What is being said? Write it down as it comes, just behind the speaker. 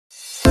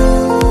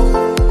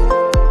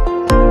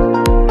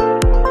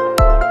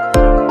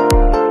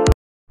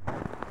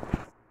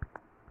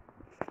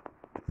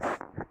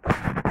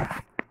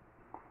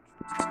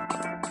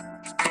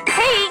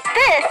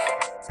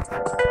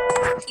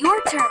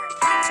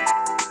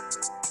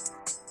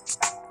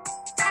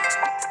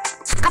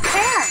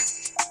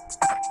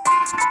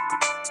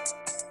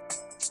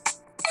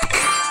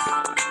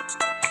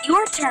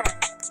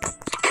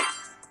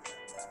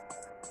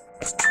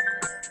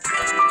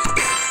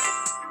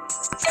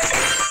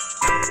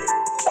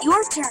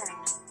Your turn.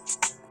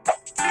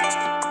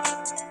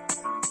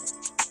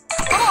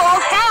 Full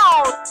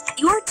house.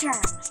 Your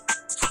turn.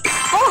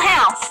 Full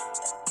house.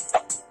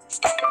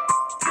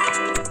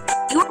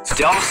 Your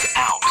DOS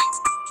out.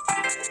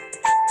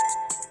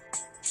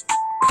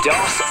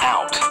 DOS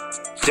out.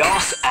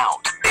 DOS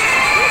out.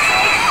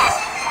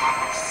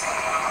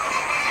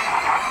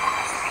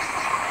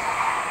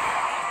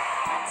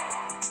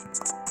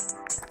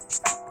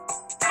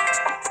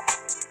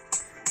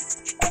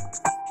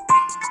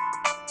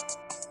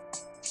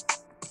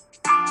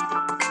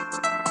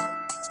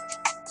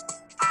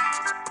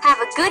 have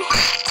a good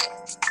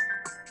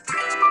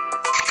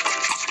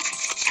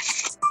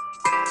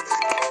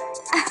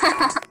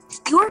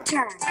Your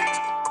turn.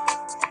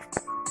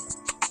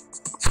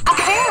 A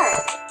pear.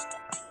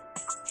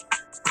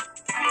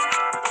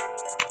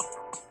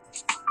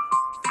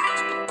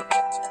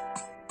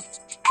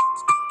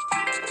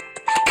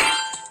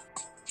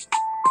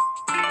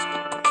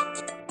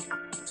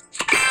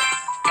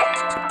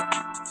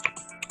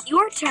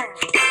 Your turn.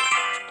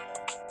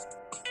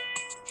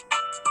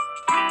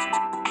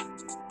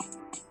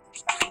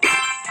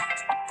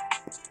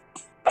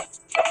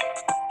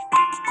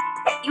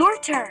 Your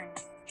turn.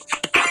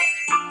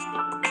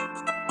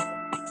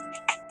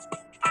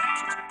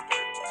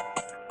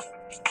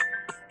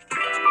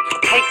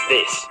 Take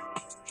this.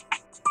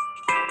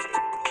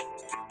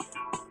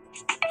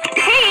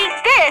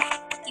 Take this.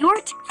 Your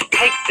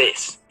Take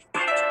this.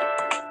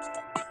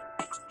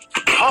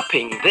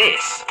 Popping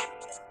this.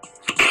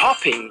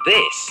 Popping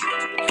this.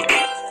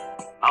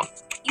 Oh,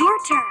 Your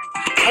turn.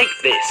 take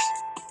this.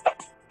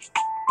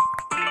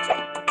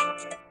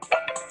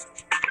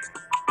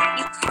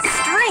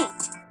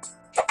 Straight.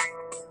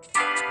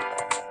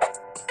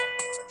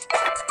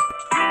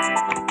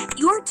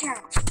 Your turn.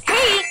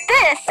 Take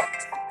this.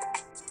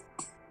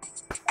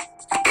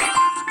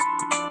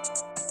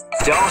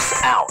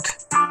 DOS out.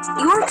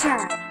 Your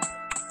turn.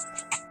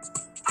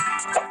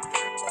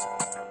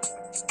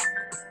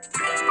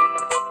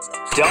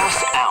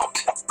 DOS out.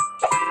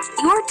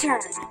 Your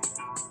turn.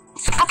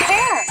 A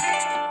pear.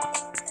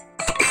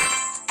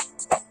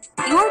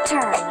 Your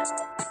turn.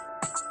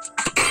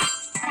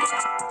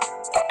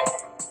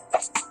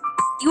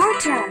 Your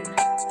turn.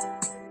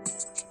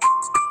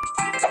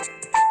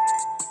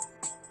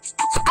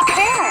 A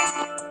pear.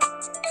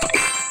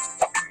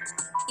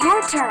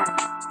 Your turn.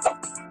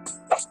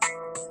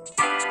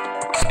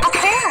 A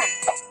pear.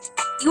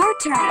 Your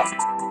turn.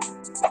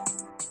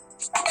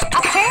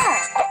 A pear.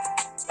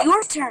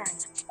 Your turn.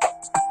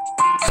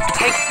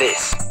 Take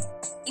this.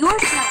 Your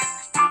turn.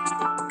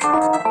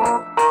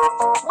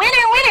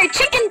 Winner, winner,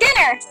 chicken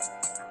dinner.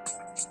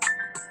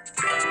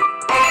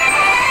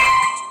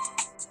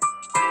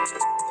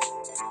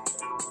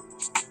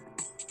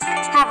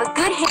 Have a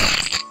good hit.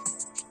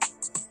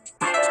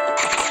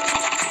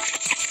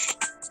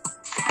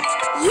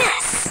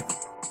 Yes!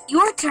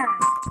 Your turn.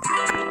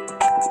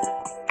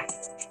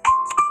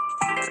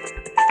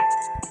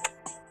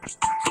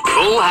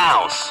 Full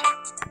house.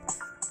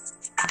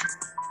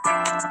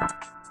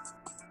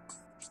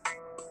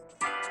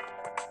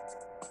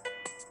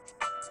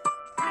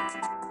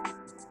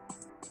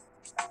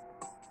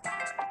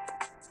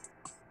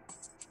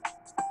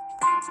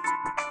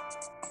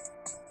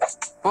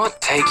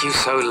 What take you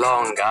so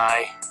long,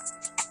 guy?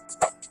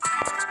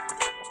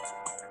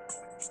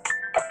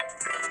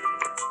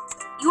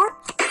 You're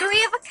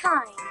three of a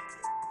kind.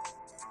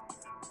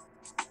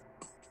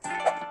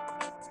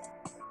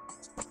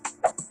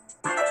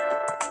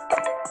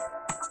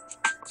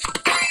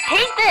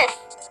 Take this.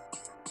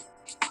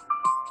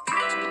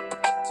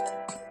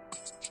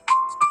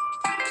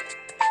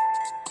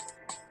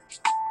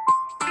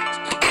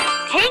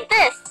 Take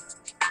this.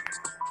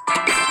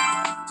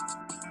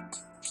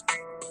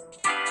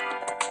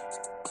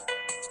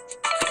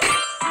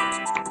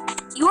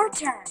 Your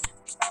turn.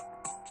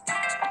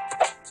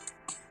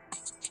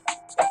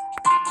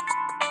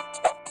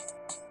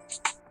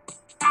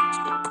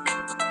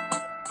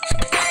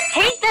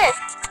 Take this.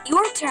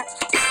 Your turn.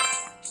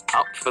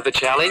 Up for the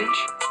challenge?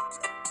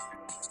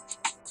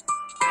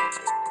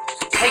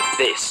 Take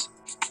this.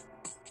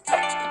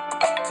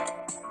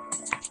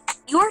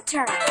 Your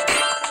turn.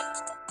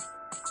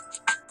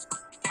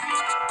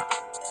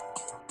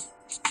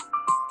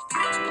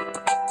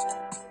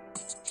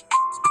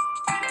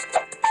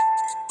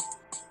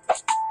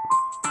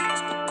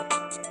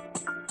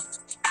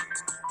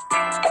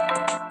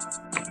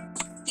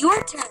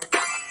 Your turn.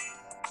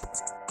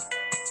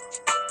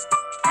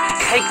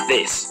 Take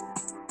this.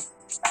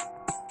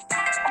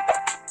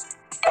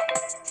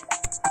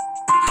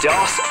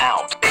 DOS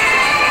out.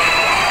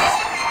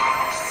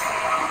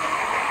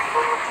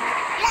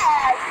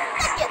 Yes.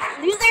 Suck it,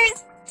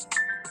 losers.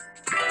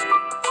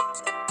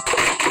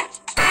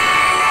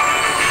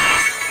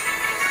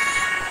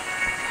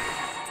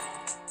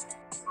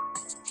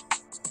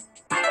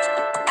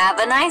 Have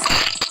a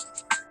nice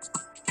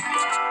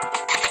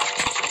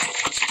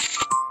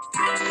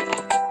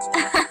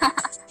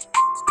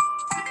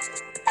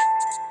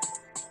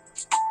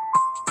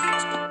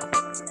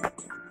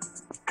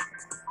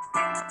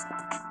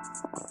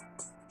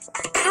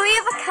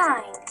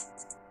kind.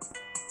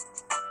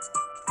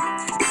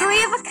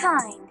 Three of a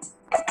kind.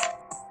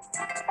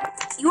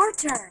 Your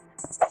turn.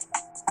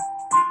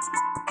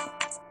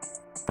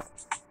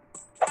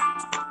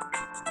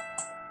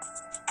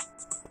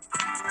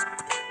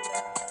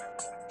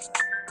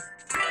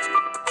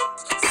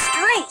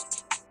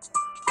 Straight.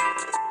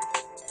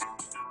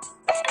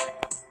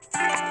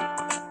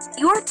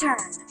 Your turn.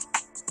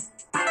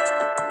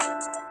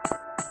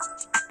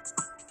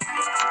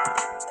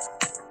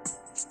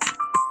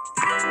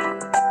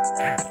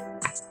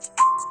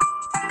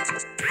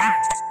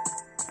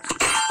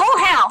 Full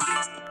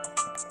house.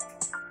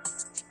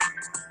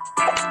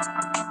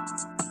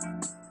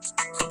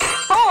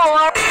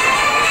 Four.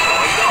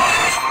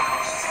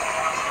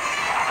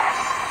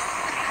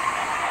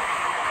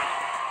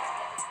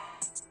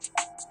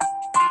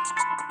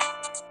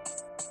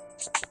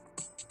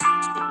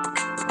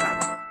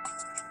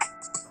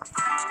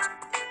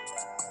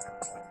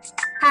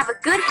 Have a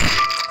good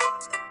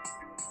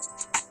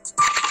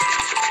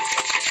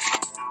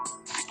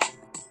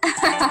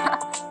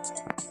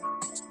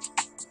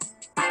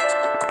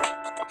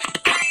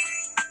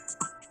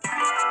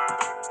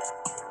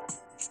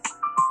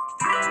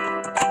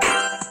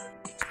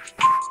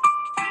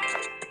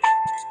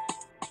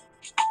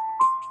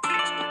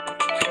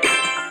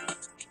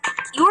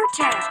Your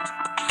turn.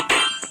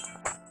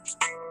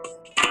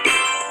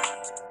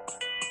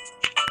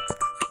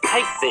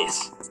 Take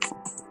this.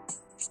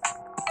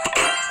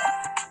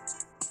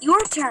 Your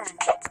turn.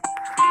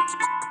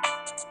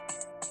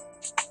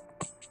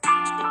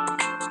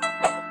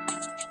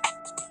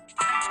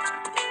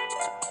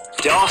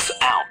 Doss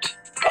out.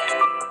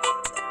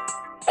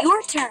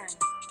 Your turn.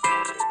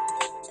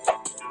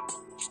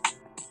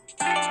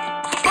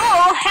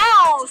 Full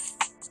house.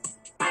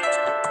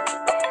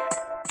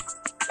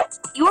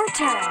 Your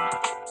turn.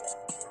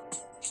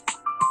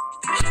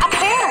 A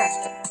pair.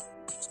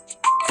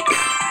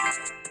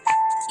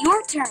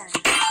 Your turn.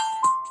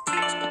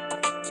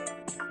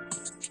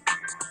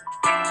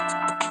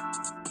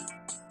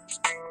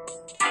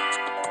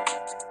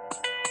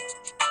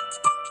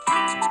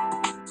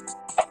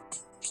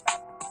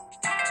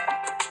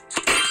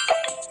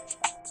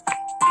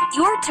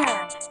 Your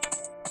turn.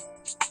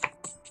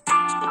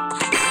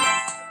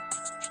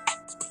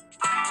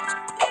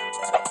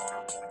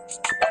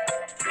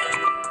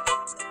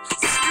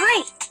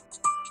 Straight.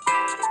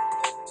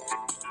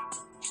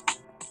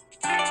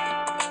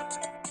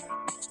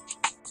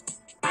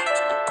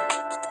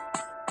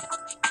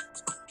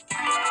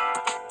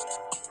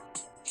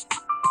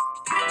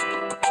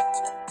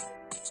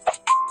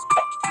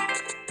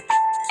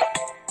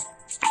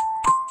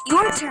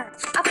 Your turn.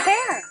 A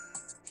pair.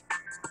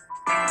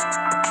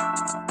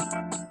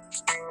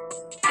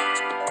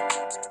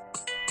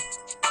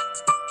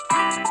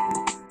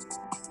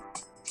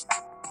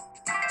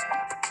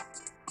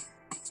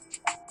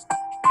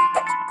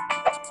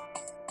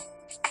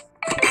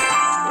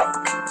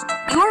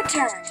 Your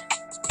turn.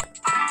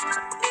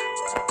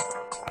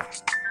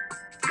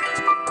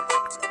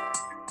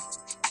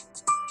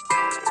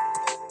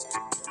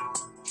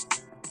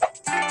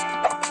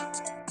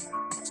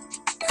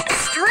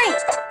 Straight.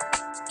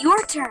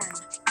 Your turn.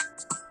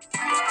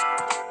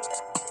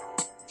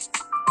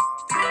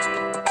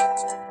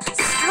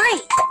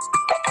 Straight.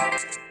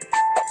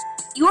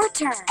 Your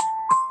turn.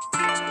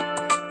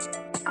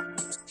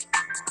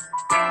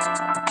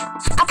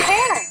 A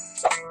pair.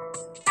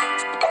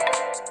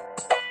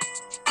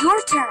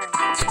 Your turn.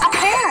 A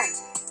pair.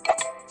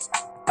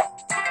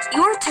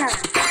 Your turn.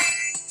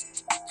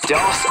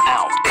 Doss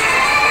out.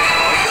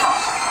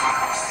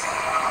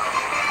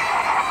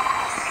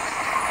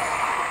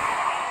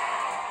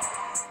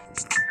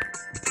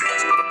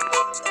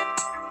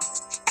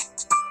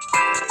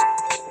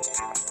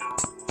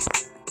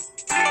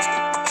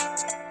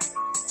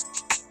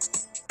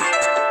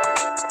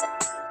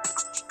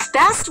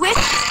 Best wish.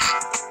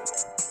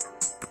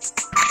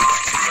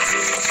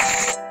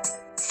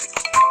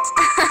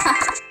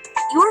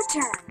 Your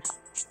turn.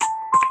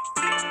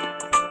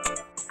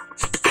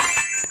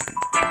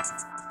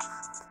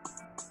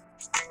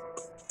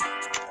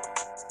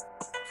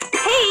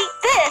 Hate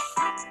this.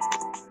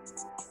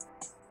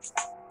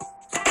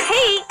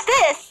 Hate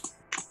this.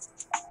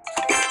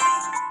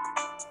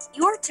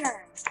 Your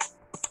turn.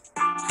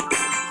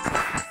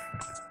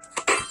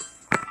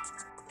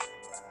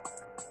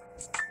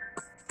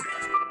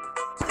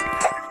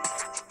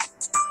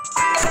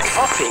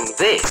 Topping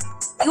this.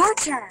 Your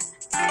turn.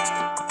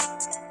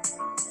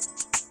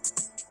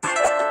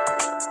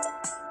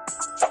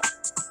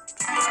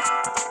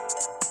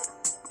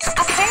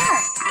 A pair.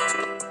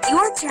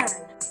 Your turn.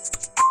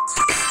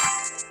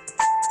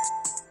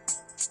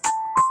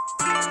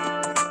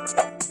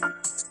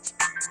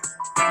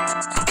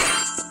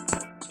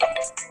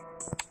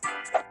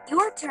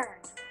 Your turn.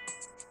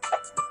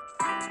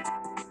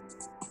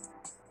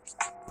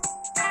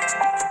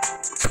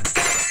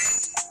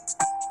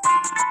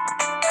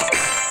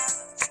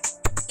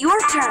 Your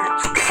turn.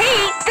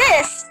 Hate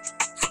this.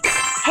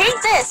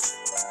 Hate this.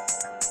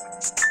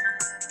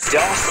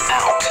 Doss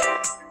out.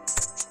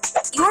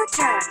 Your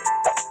turn.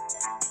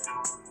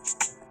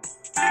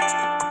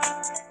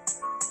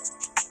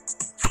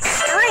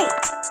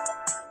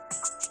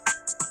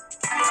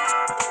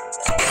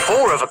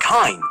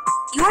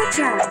 Your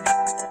turn.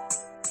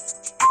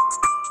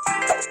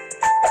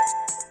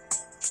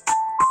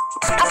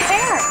 A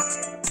pear.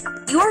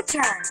 Your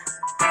turn.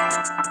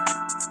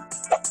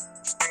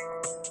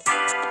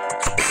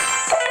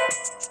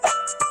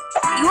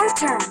 Your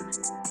turn.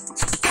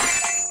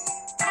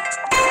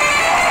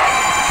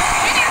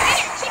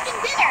 Chicken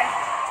dinner.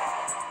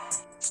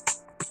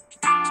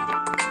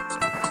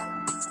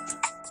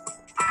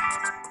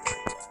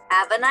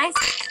 Have a nice.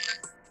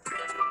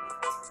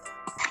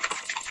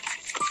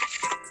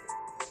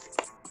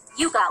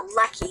 You got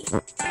lucky.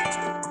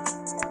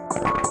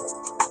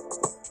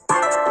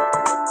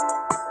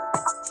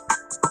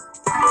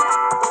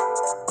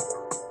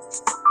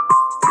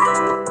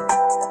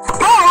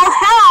 Full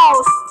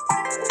house.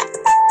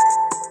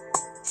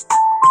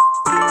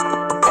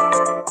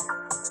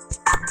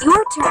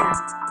 Your turn.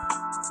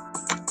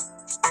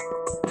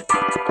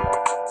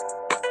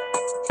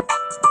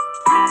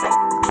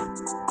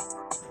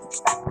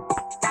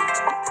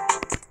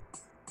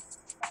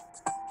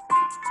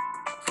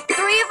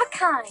 Three of a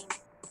kind.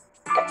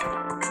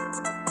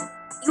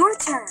 Your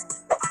turn.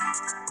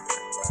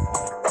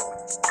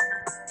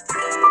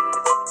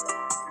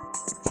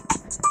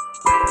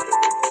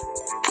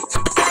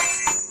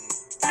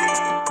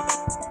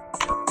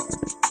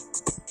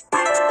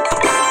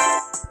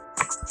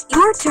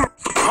 Your turn.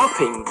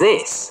 Popping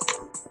this.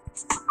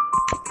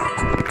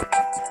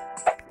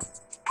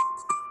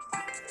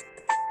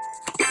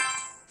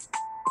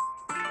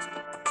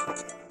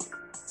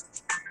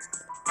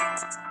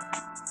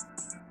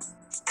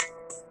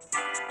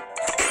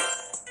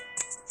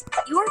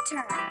 Your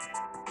turn.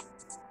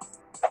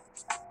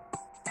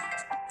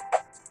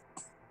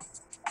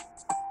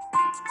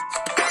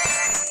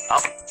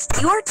 Up.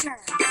 Your turn.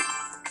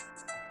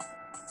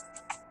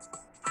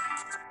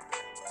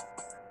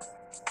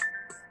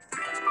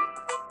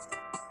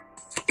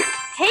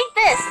 Take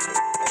this.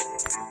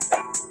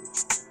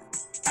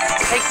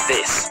 Take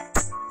this.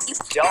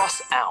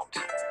 Doss out.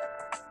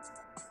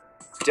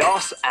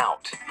 Doss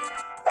out.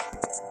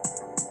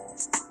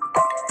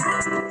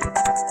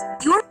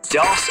 Your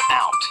Doss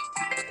out.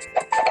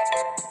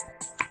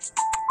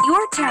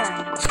 Your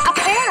turn.